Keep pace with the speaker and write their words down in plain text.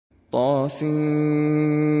طاسين.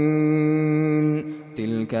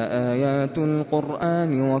 تلك آيات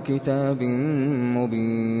القرآن وكتاب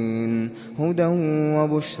مبين هدى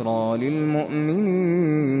وبشرى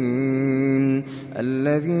للمؤمنين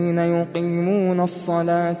الذين يقيمون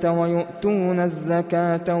الصلاة ويؤتون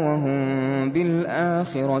الزكاة وهم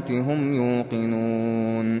بالآخرة هم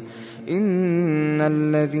يوقنون. إن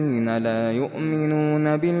الذين لا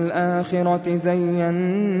يؤمنون بالآخرة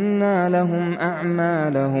زينا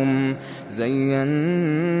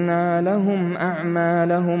لهم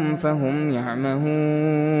أعمالهم فهم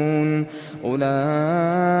يعمهون.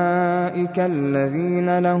 أولئك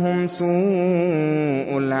الذين لهم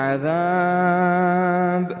سوء العذاب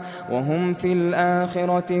وهم في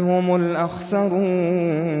الآخرة هم الأخسرون.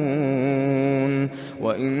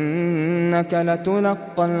 وإنك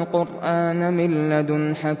لتلقى القرآن من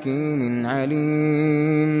لدن حكيم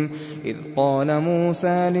عليم. إذ قال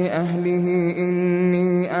موسى لأهله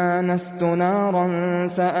إني آنست نارا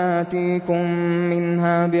سآتيكم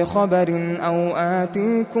منها بخبر أو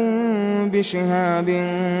آتيكم بشهاب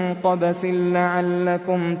قبس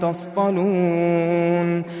لعلكم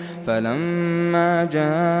تصطلون. فلما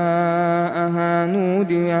جاءها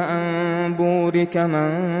نودي أن بورك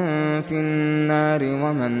من في النار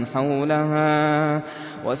ومن حولها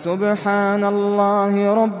وسبحان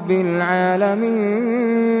الله رب العالمين.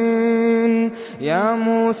 يا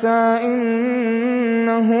موسى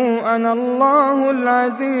إنه أنا الله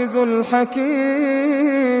العزيز الحكيم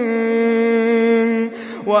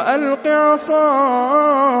وألق عصاك.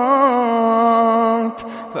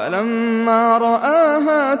 فلما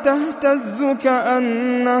رآها تهتز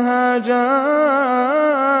كأنها جان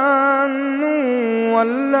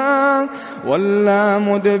ولا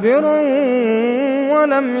مدبرا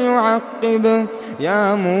ولم يعقب.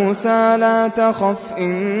 يا موسى لا تخف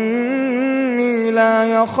إني لا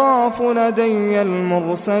يخاف لدي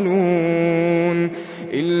المرسلون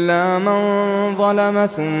إلا من ظلم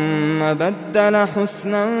ثم بدل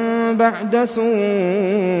حسنا بعد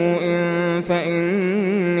سوء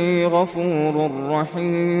فإني غفور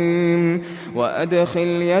رحيم. وأدخل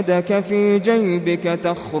يدك في جيبك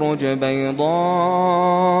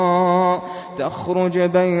تخرج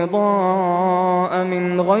بيضاء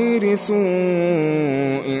من غير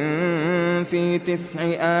سوء في 9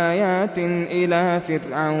 آيات إلى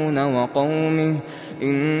فرعون وقومه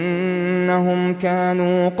إنهم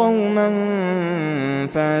كانوا قوما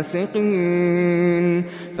فاسقين.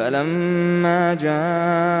 فلما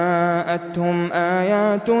جاءتهم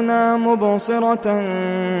آياتنا مبصرة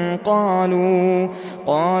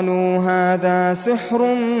قالوا هذا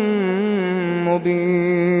سحر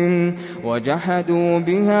مبين. وجحدوا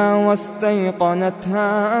بها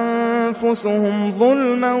واستيقنتها أنفسهم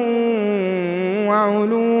ظلما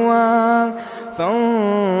وعلوا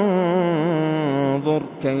فانظر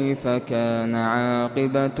كيف كان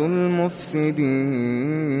عاقبة المفسدين.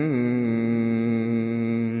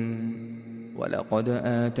 ولقد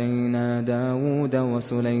آتينا داود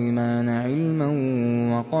وسليمان علما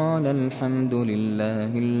وقال الحمد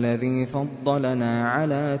لله الذي فضلنا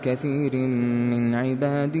على كثير من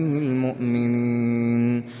عباده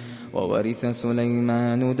المؤمنين. وورث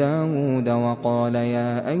سليمان داود وقال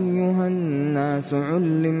يا أيها الناس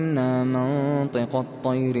علمنا منطق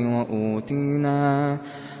الطير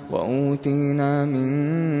وأوتينا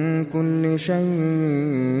من كل شيء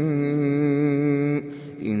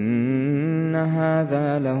إن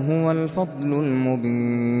هذا لهو الفضل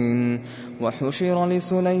المبين. وحشر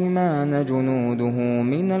لسليمان جنوده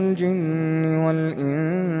من الجن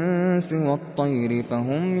والإنس والطير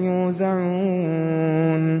فهم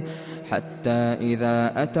يوزعون حتى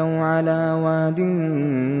إذا أتوا على واد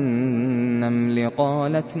النمل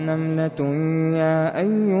قالت نملة يا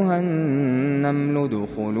أيها النمل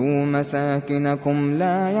ادخلوا مساكنكم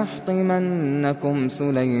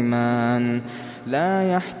لا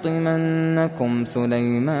يحطمنكم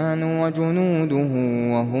سليمان وجنوده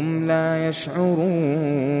وهم لا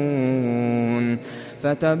يشعرون.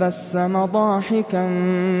 فتبسم ضاحكا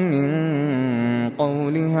من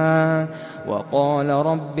قولها وقال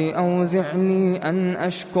رب أوزعني أن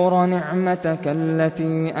أشكر نعمتك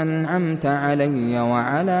التي أنعمت علي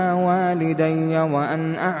وعلى والدي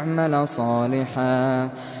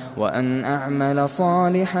وأن أعمل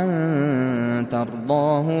صالحا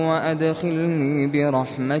ترضاه وأدخلني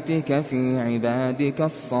برحمتك في عبادك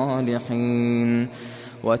الصالحين.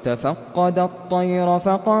 وتفقد الطير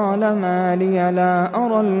فقال ما لي لا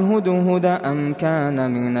أرى الهدهد أم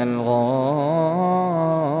كان من الغائبين.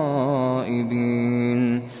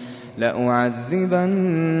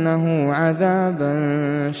 لأعذبنه عذابا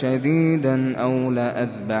شديدا أو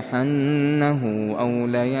لأذبحنه أو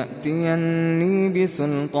ليأتيني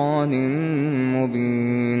بسلطان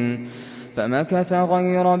مبين. فمكث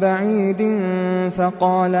غير بعيد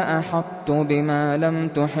فقال أحطت بما لم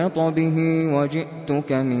تحط به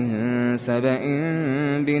وجئتك من سبأ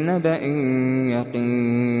بنبأ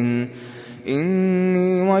يقين.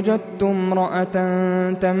 إني وجدت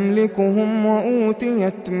امرأة تملكهم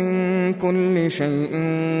وأوتيت من كل شيء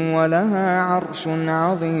ولها عرش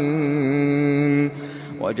عظيم.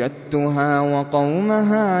 وجدتها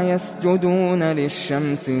وقومها يسجدون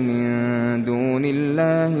للشمس من دون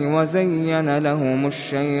الله وزين لهم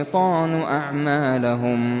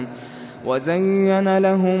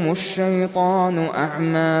الشيطان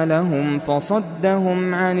أعمالهم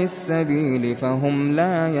فصدهم عن السبيل فهم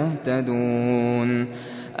لا يهتدون.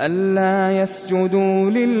 ألا يسجدوا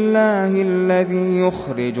لله الذي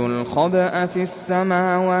يخرج الخبأ في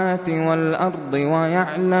السماوات والأرض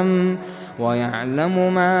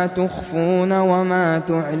ويعلم ما تخفون وما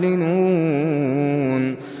تعلنون.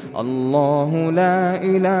 الله لا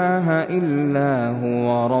إله إلا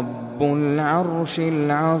هو رب العرش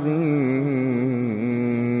العظيم.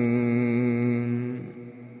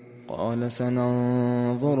 قال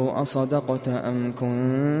سننظر أصدقت أم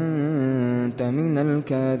كنت من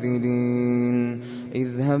الكاذبين.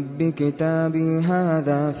 اذهب بكتابي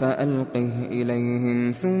هذا فألقه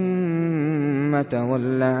إليهم ثم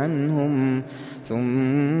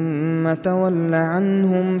تول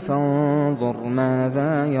عنهم فانظر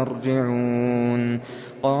ماذا يرجعون.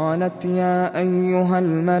 قالت يا أيها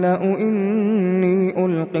الملأ إني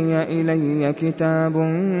ألقي إلي كتاب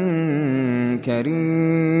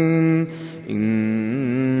كريم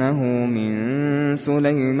إنه من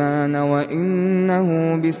سليمان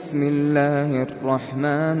وإنه بسم الله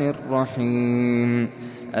الرحمن الرحيم.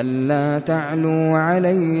 ألا تعلوا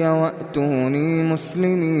علي وأتوني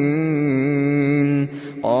مسلمين.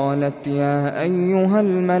 قالت يا أيها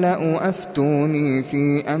الملأ أفتوني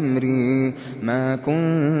في أمري ما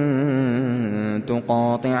كنت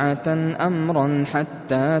قاطعة أمرا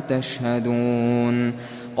حتى تشهدون.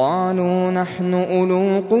 قالوا نحن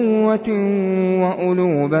أولو قوة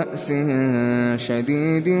وأولو بأس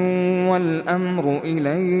شديد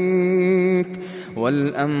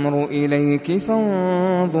والأمر إليك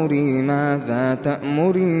فانظري ماذا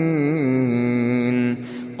تأمرين.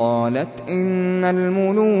 قالت إن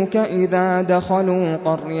الملوك إذا دخلوا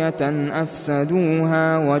قرية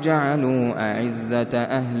أفسدوها وجعلوا أعزة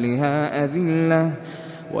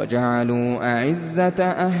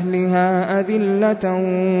أهلها أذلة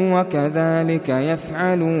وكذلك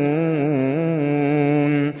يفعلون.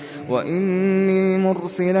 وإني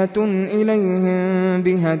مرسلة إليهم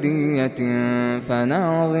بهدية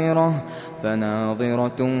فناظرة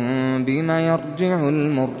بما يرجع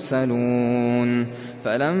المرسلون.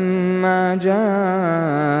 فلما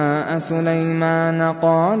جاء سليمان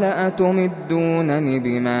قال أتمدونني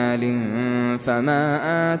بمال فما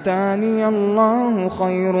آتاني الله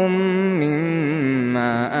خير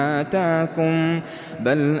مما آتاكم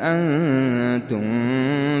بل أنتم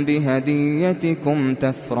بهديتكم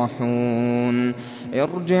تفرحون.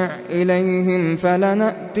 ارجع إليهم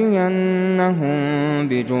فلنأتينهم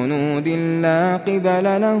بجنود لا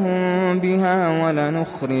قبل لهم بها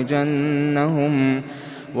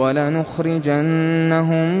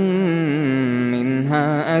ولنخرجنهم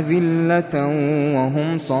منها أذلة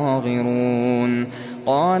وهم صاغرون.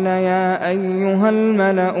 قال يا أيها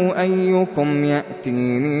الملأ أيكم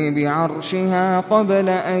يأتيني بعرشها قبل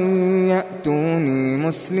أن يأتوني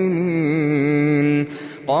مسلمين.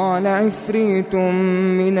 قال عفريت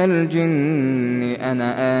من الجن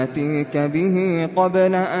أنا آتيك به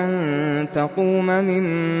قبل أن تقوم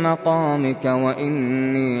من مقامك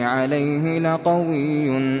وإني عليه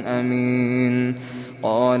لقوي أمين.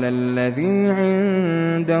 قال الذي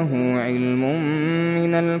عنده علم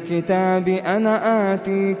من الكتاب أنا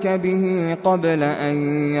آتيك به قبل أن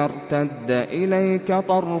يرتد إليك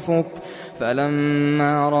طرفك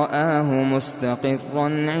فلما رآه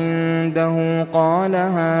مستقرا عنده قال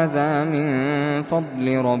هذا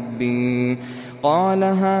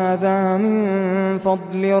من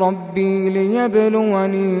فضل ربي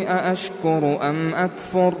ليبلوني أأشكر أم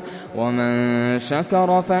أكفر ومن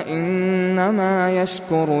شكر فإنما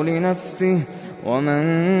يشكر لنفسه ومن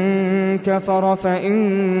كفر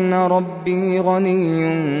فإن ربي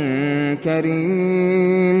غني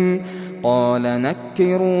كريم. قال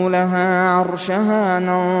نكروا لها عرشها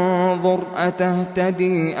ننظر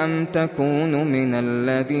أتهتدي أم تكون من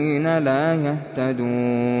الذين لا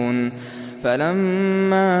يهتدون.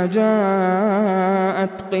 فلما جاءت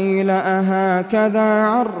قيل أهكذا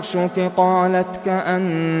عرشك قالت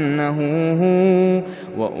كأنه هو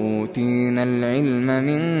وأوتينا العلم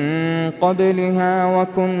من قبلها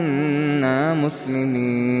وكنا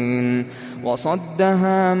مسلمين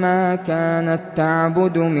وصدها ما كانت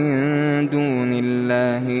تعبد من دون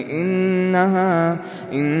الله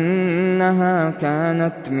إنها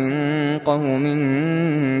كانت من قوم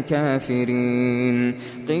كافرين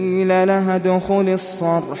قيل لها ادخل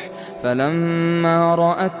الصرح فلما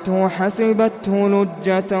رأته حسبته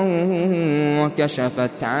لجة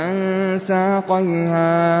وكشفت عن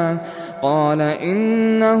ساقيها قال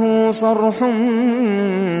إنه صرح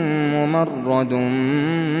ممرد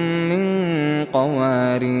من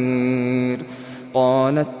قوارير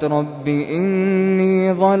قالت رب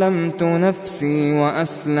إني ظلمت نفسي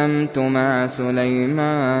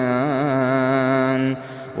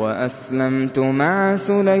وأسلمت مع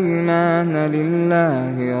سليمان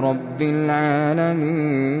لله رب العالمين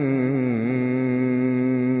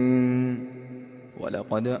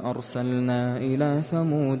ولقد أرسلنا إلى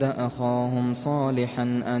ثمود أخاهم صالحا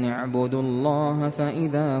أن اعبدوا الله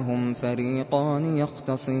فإذا هم فريقان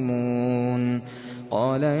يختصمون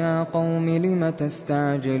قال يا قوم لم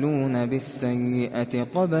تستعجلون بالسيئة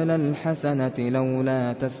قبل الحسنة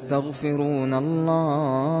لولا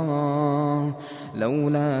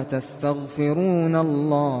تستغفرون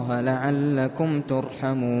الله لعلكم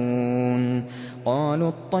ترحمون قالوا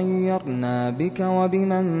اطيرنا بك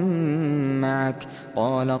وبمن معك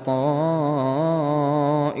قال طائركم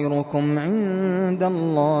عند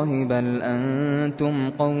الله بل أنتم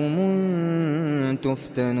قوم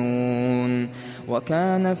تفتنون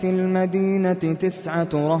وكان في المدينة 9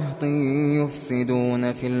 رهط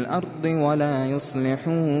يفسدون في الأرض ولا يصلحون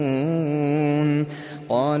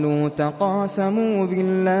قالوا تقاسموا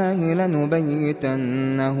بالله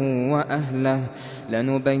لنبيتنه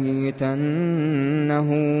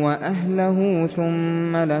وأهله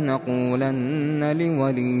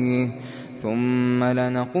ثم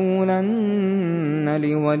لنقولن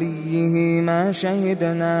لوليه ما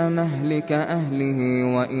شهدنا مهلك أهله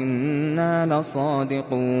وإنا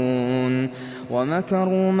لصادقون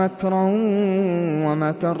ومكروا مكرا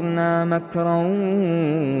ومكرنا مكرا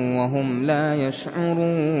وهم لا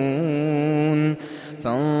يشعرون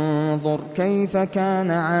فانظر كيف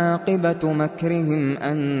كان عاقبة مكرهم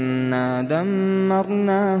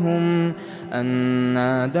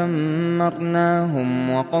أنا دمرناهم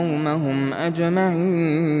وقومهم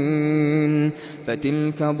أجمعين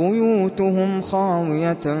فتلك بيوتهم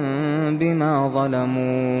خاوية بما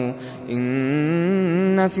ظلموا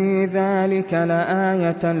إن في ذلك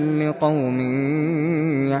لآية لقوم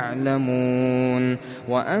يعلمون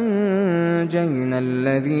وأنجينا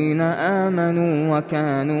الذين آمنوا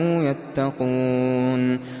وكانوا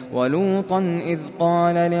يتقون ولوطا إذ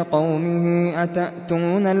قال لقومه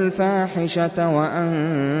أتأتون الفاحشة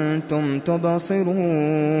وأنتم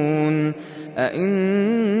تبصرون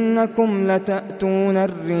أئنكم لتأتون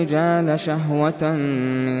الرجال شهوة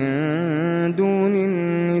من دون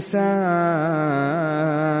النساء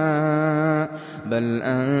بل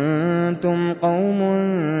أنتم قوم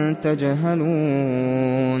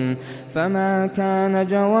تجهلون فما كان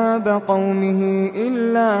جواب قومه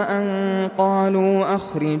إلا أن قالوا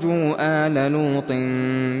أخرجوا آل لوط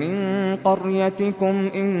من قريتكم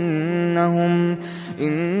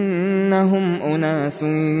إنهم أناس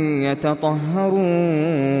يتطهرون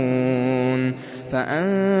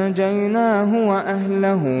فأنجيناه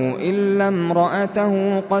وأهله إلا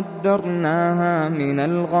امرأته قدرناها من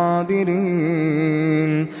الغابرين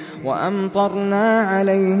وأمطرنا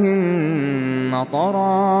عليهم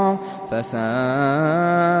مطرا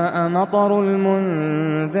فساء مطر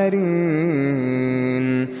المنذرين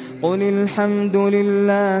قل الحمد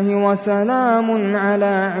لله وسلام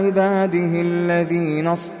على عباده الذين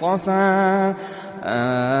اصطفى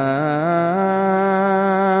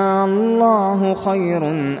الله خير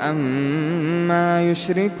أما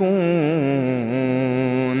يشركون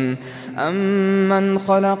أمن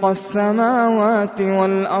خلق السماوات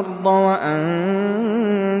والأرض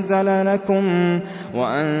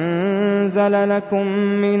وأنزل لكم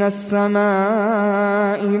من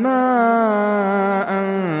السماء ماء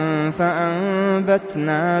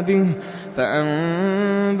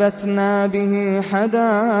فأنبتنا به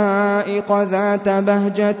حدائق ذات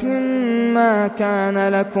بهجة ما كان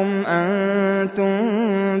لكم أن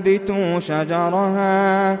تنبتوا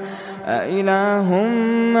شجرها أإله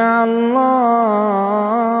مع الله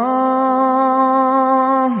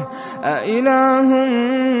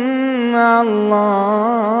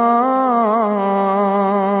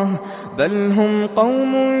بل هم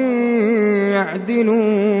قوم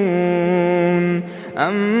يعدلون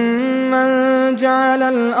أَمَّنْ جَعَلَ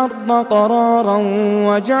الْأَرْضَ قَرَارًا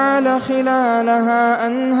وَجَعَلَ خِلَالَهَا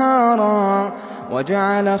أَنْهَارًا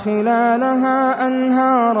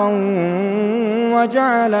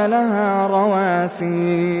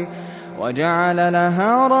وَجَعَلَ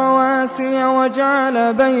لَهَا رَوَاسِيَ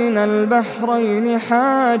وَجَعَلَ بَيْنَ الْبَحْرَيْنِ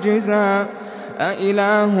حَاجِزًا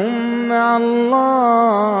أَإِلَٰهٌ مَّعَ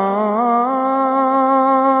اللَّهِ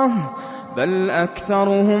بَلْ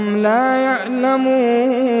أَكْثَرُهُمْ لَا يَعْلَمُونَ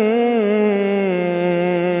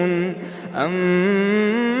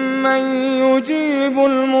أَمَّن يُجِيبُ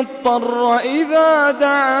الْمُضْطَرَّ إِذَا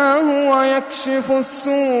دَعَاهُ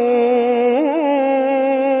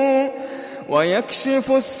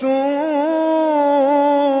وَيَكْشِفُ السُّوءَ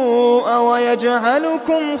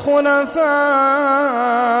وَيَجْعَلُكُمْ خُلَفَاءَ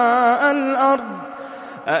الْأَرْضِ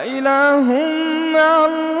أَإِلَٰهٌ مَّعَ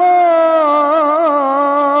اللَّهِ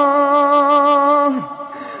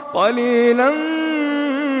قَلِيلًا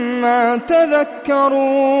مَّا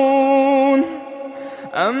تَذَكَّرُونَ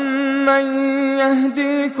أَمَّن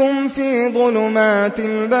يَهْدِيكُمْ فِي ظُلُمَاتِ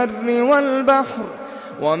الْبَرِّ وَالْبَحْرِ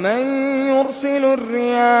وَمَن يُرْسِلُ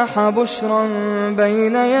الرِّيَاحَ بُشْرًا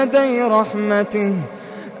بَيْنَ يَدَيْ رَحْمَتِهِ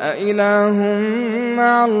أَإِلَٰهٌ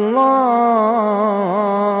مَّعَ اللَّهِ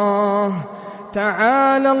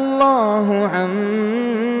تَعَالَى اللَّهُ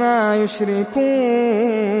عَمَّا يُشْرِكُونَ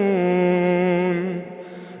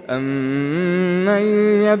أَمَّن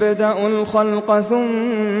يَبْدَأُ الْخَلْقَ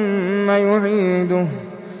ثُمَّ يُعِيدُهُ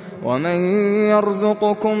وَمَن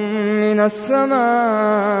يَرْزُقُكُم مِّنَ السَّمَاءِ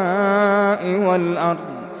وَالْأَرْضِ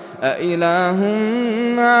أَإِلَٰهٌ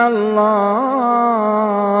مَّعَ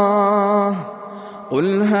اللَّهِ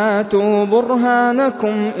قُلْ هَاتُوا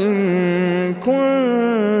بُرْهَانَكُمْ إِن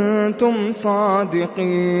كُنتُمْ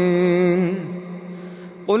صَادِقِينَ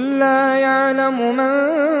قُل لَّا يَعْلَمُ مَن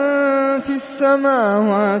فِي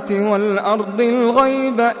السَّمَاوَاتِ وَالْأَرْضِ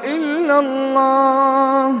الْغَيْبَ إِلَّا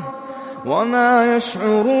اللَّهُ وَمَا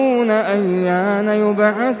يَشْعُرُونَ أَيَّانَ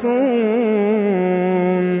يُبْعَثُونَ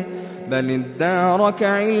بَلِ ادَّارَكَ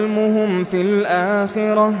عِلْمُهُمْ فِي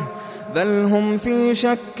الْآخِرَةِ بَلْ هُمْ فِي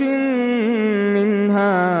شَكٍّ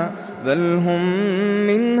مِّنْهَا بَلْ هُمْ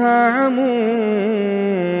مِنْهَا عَمُونَ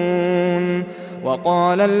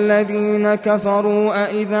وَقَالَ الَّذِينَ كَفَرُوا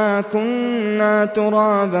أَإِذَا كُنَّا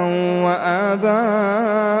تُرَابًا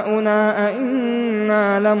وَآبَاؤُنَا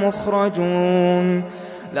أَإِنَّا لَمُخْرَجُونَ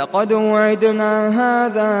لَقَدْ وُعِدْنَا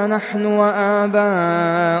هَٰذَا نَحْنُ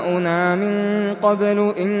وَآبَاؤُنَا مِن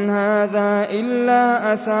قَبْلُ إِنْ هَٰذَا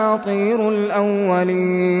إِلَّا أَسَاطِيرُ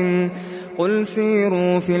الْأَوَّلِينَ قُلْ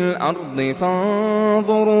سِيرُوا فِي الْأَرْضِ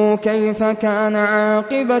فَانظُرُوا كَيْفَ كَانَ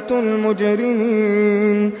عَاقِبَةُ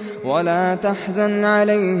الْمُجْرِمِينَ وَلَا تَحْزَنْ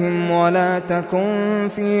عَلَيْهِمْ وَلَا تَكُن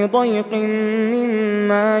فِي ضَيْقٍ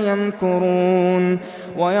مِّمَّا يَمْكُرُونَ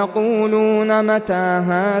وَيَقُولُونَ مَتَىٰ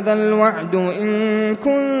هَٰذَا الْوَعْدُ إِن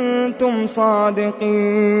كُنتُمْ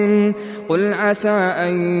صَادِقِينَ قُلْ عَسَىٰ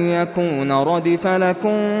أَن يَكُونَ رَدِفَ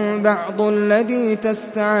لَكُم بَعْضُ الَّذِي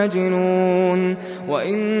تَسْتَعْجِلُونَ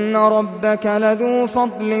وَإِنَّ رَبَّكَ لَذُو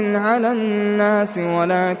فَضْلٍ عَلَى النَّاسِ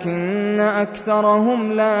وَلَٰكِنَّ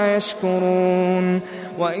أَكْثَرَهُمْ لَا يَشْكُرُونَ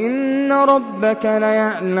وَإِنَّ رَبَّكَ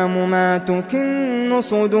لَيَعْلَمُ مَا تُكِنُّ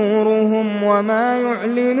صُدُورُهُمْ وَمَا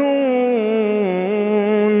يُعْلِنُونَ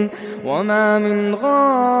وَمَا مِنْ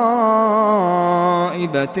غَائِبَةٍ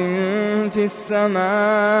فِي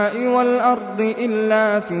السَّمَاءِ وَالْأَرْضِ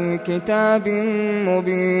إِلَّا فِي كِتَابٍ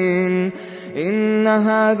مُّبِينٍ إِنَّ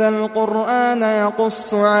هَٰذَا الْقُرْآنَ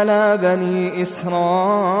يَقُصُّ عَلَىٰ بَنِي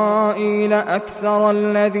إِسْرَائِيلَ أَكْثَرَ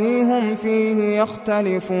الَّذِي هُمْ فِيهِ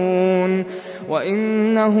يَخْتَلِفُونَ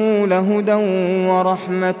وَإِنَّهُ لَهُدًى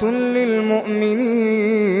وَرَحْمَةٌ لِّلْمُؤْمِنِينَ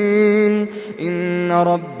إِنَّ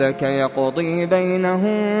رَبَّكَ يَقْضِي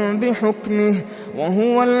بَيْنَهُم بِحُكْمِهِ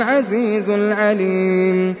وَهُوَ الْعَزِيزُ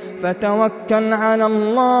الْعَلِيمُ فَتَوَكَّلْ عَلَى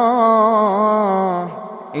اللَّهِ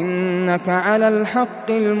إِنَّكَ عَلَى الْحَقِّ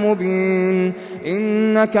الْمُبِينِ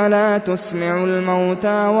إِنَّكَ لَا تُسْمِعُ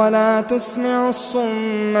الْمَوْتَىٰ وَلَا تُسْمِعُ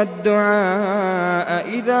الصُّمَّ الدُّعَاءَ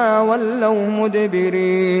إِذَا وَلَّوْا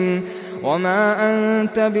مُدْبِرِينَ وَمَا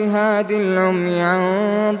أَنتَ بِهَادِ الْعُمْيِ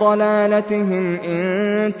عَن ضَلَالَتِهِمْ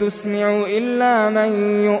إِن تُسْمِعُ إِلَّا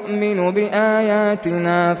مَن يُؤْمِنُ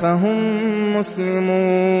بِآيَاتِنَا فَهُم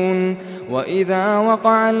مُّسْلِمُونَ وَإِذَا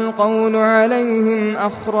وَقَعَ الْقَوْلُ عَلَيْهِمْ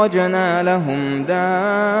أَخْرَجْنَا لَهُمْ دَابَّةً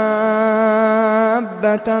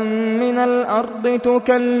مِّنَ الْأَرْضِ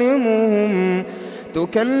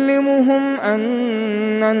تُكَلِّمُهُمْ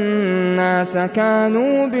أَنَّ النَّاسَ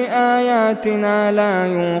كَانُوا بِآيَاتِنَا لَا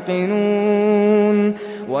يُوقِنُونَ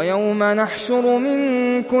ويوم نحشر من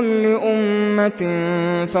كل أمة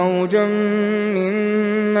فوجا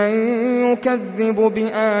ممن يكذب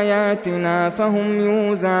بآياتنا فهم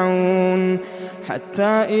يوزعون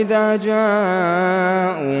حتى إذا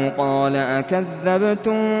جاءوا قال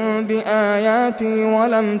أكذبتم بآياتي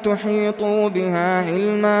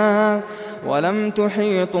ولم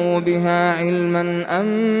تحيطوا بها علما أم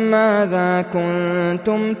ماذا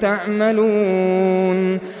كنتم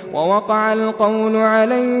تعملون ووقع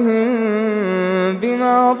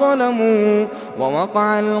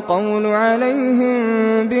القول عليهم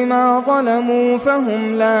بما ظلموا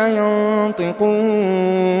فهم لا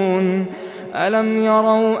ينطقون ألم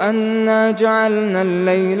يروا أنا جعلنا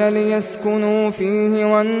الليل ليسكنوا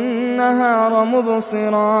فيه والنهار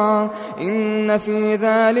مبصرا إن في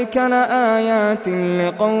ذلك لآيات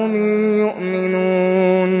لقوم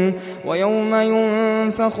يؤمنون ويوم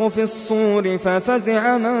ينفخ في الصور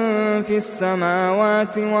ففزع من في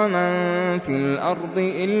السماوات ومن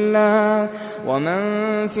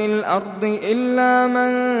في الأرض إلا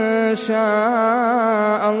من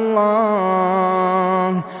شاء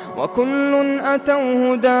الله وكل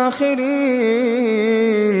أتوه داخرين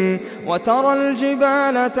وترى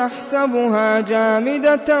الجبال تحسبها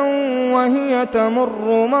جامدة وهي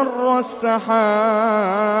تمر مر السحاب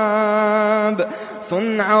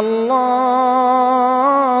صنع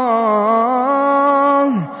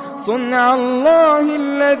الله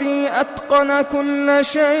الذي أتقن كل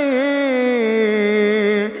شيء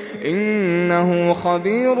إنه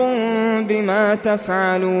خبير بما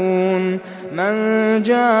تفعلون من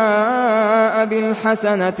جاء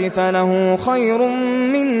بالحسنة فله خير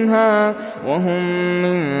منها وهم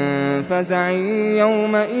من فزع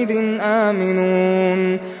يومئذ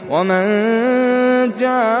آمنون ومن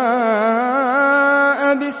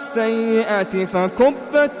جاء بالسيئة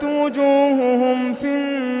فكبت وجوههم في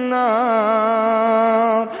النار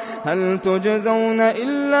هل تجزون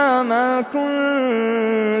إلا ما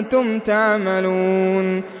كنتم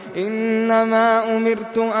تعملون إنما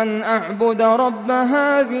أمرت أن أعبد رب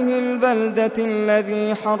هذه البلدة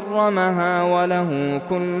الذي حرمها وله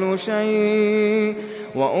كل شيء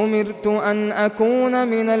وأمرت أن أكون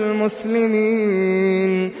من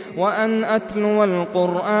المسلمين وأن أتلو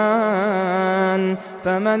القرآن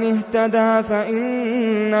فمن اهتدى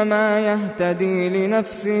فإنما يهتدي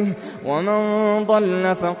لنفسه ومن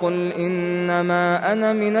ضل فقل إنما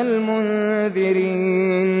أنا من المنذرين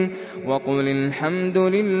وقل الحمد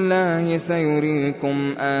لله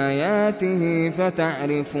سيريكم آياته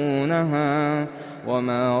فتعرفونها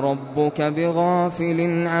وما ربك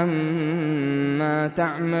بغافل عما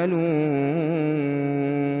تعملون